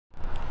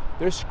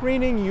They're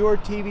screening your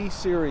TV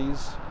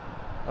series,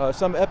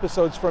 some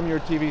episodes from your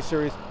TV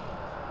series.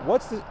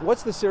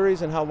 What's the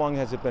series and how long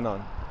has it been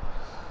on?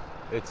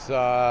 It's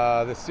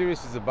the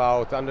series is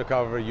about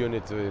undercover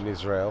unit in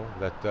Israel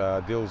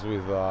that deals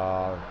with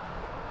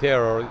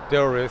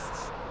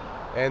terrorists,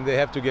 and they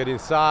have to get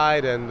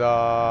inside and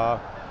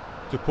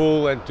to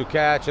pull and to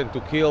catch and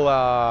to kill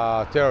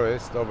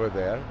terrorists over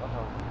there.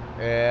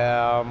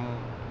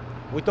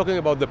 We're talking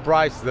about the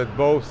price that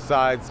both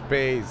sides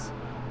pays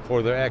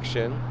for their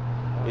action.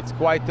 It's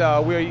quite,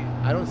 I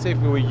don't say if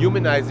we're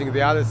humanizing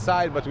the other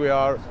side, but we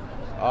are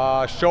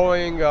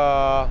showing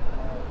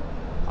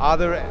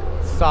other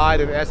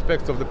side and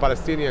aspects of the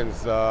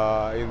Palestinians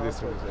in this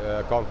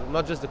conflict,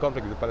 not just the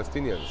conflict, the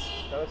Palestinians.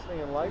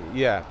 Palestinian life?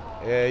 Yeah,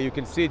 you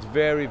can see it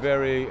very,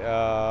 very,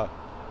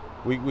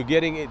 we're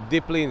getting it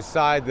deeply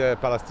inside the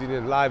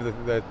Palestinian life,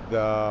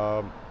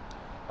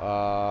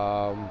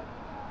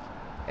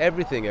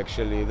 everything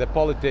actually, the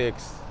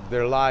politics,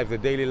 their life, the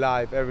daily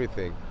life,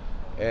 everything.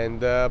 And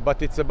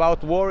but it's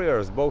about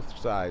warriors, both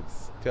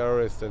sides,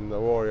 terrorists and the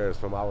warriors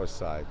from our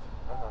side.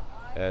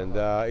 And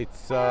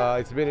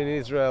it's been in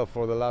Israel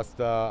for the last,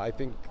 I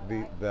think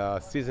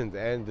the season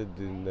ended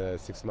in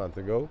 6 months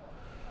ago,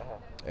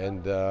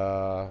 and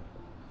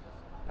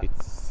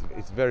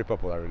it's very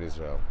popular in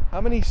Israel.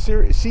 How many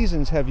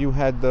seasons have you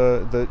had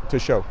to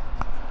show?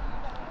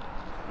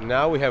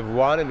 Now we have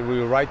one, and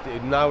we write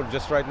now.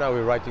 Just right now,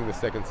 we're writing the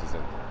second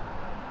season.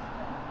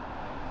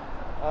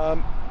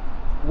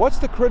 What's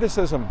the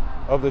criticism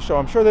of the show?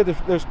 I'm sure that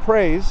there's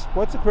praise.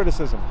 What's the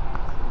criticism?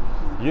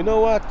 You know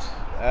what?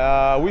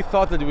 We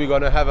thought that we were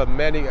going to have a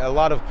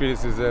lot of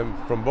criticism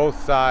from both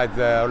sides,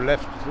 the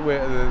left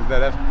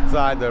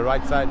side, the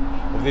right side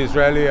of the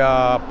Israeli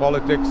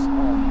politics,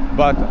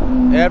 but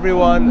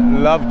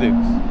everyone loved it.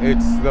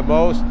 It's the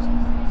most,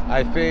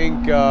 I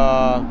think,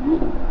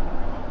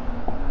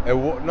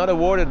 not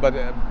awarded, but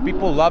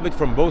people love it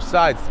from both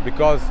sides,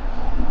 because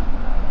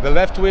the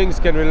left wings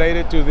can relate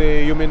it to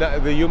the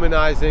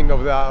humanizing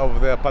of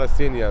the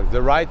Palestinians.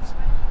 The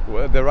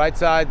right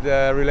side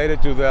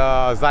related to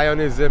the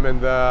Zionism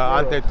and the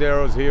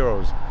anti-terrorist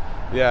heroes.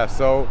 Yeah,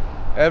 so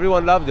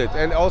everyone loved it.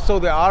 And also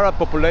the Arab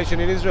population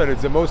in Israel.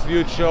 It's the most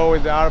viewed show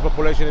in the Arab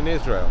population in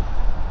Israel.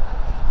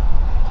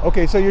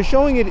 Okay, so you're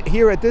showing it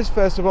here at this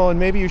festival, and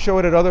maybe you show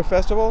it at other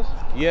festivals?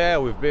 Yeah,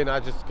 I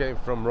just came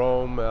from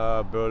Rome,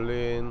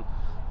 Berlin,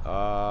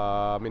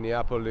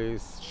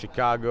 Minneapolis,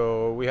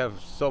 Chicago. We have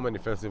so many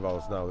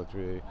festivals now that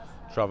we're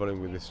traveling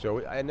with this show.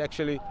 And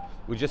actually,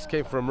 we just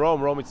came from Rome.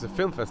 Rome, it's a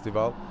film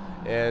festival,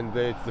 and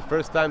it's the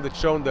first time they've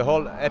shown the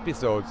whole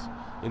episodes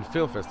in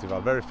film festival,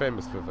 very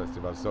famous film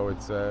festival. So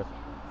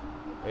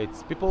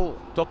it's people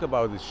talk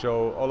about this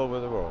show all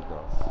over the world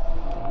now.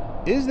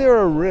 Is there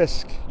a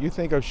risk, you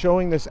think, of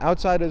showing this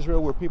outside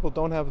Israel where people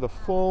don't have the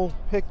full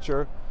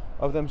picture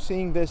of them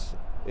seeing this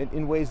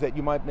in ways that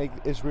you might make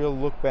Israel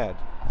look bad?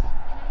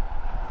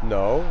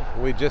 No,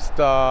 we just,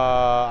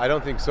 I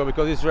don't think so,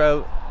 because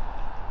Israel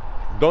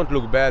don't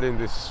look bad in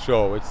this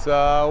show. It's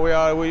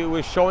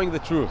we're showing the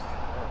truth.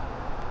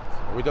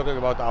 We're talking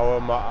about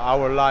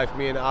our life.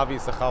 Me and Avi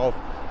Sakharov,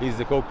 he's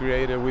the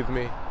co-creator with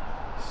me.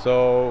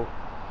 So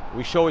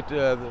we show it.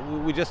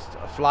 We just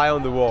fly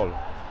on the wall.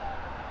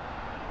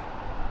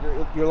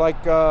 You're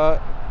like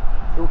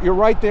you're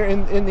right there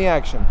in the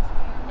action.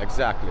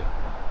 Exactly.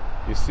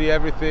 You see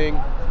everything,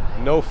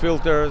 no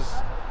filters,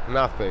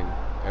 nothing,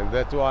 and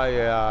that's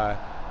why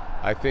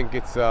I think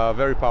it's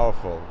very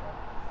powerful.